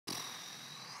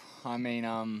I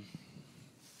mean,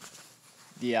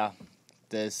 yeah,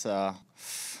 there's,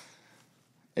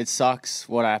 it sucks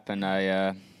what happened.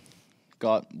 I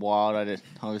got wild.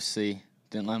 Obviously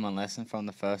didn't learn my lesson from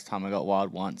the first time. I got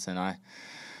wild once, and I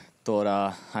thought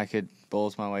I could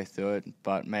balls my way through it,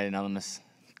 but made another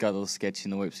got a little sketchy in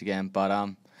the whips again. But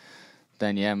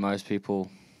then yeah, most people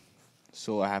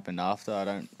saw what happened after. I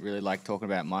don't really like talking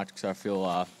about it much because I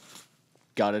feel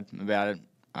gutted about it.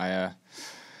 I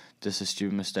just a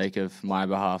stupid mistake of my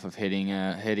behalf of hitting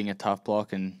a tough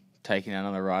block and taking out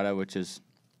another rider, which is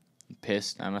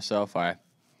pissed at myself. I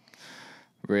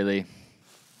really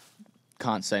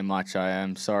can't say much. I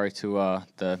am sorry to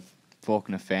the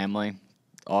Forkner family,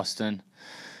 Austin,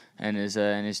 and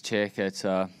his chick. It's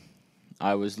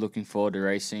I was looking forward to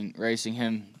racing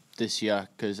him this year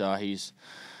because he's.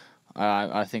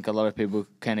 I think a lot of people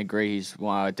can agree he's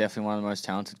definitely one of the most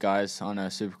talented guys on a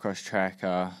Supercross track.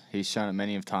 He's shown it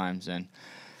many of times, and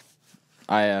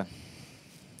I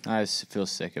just feel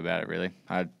sick about it. Really,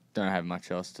 I don't have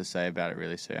much else to say about it.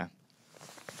 Really, so yeah.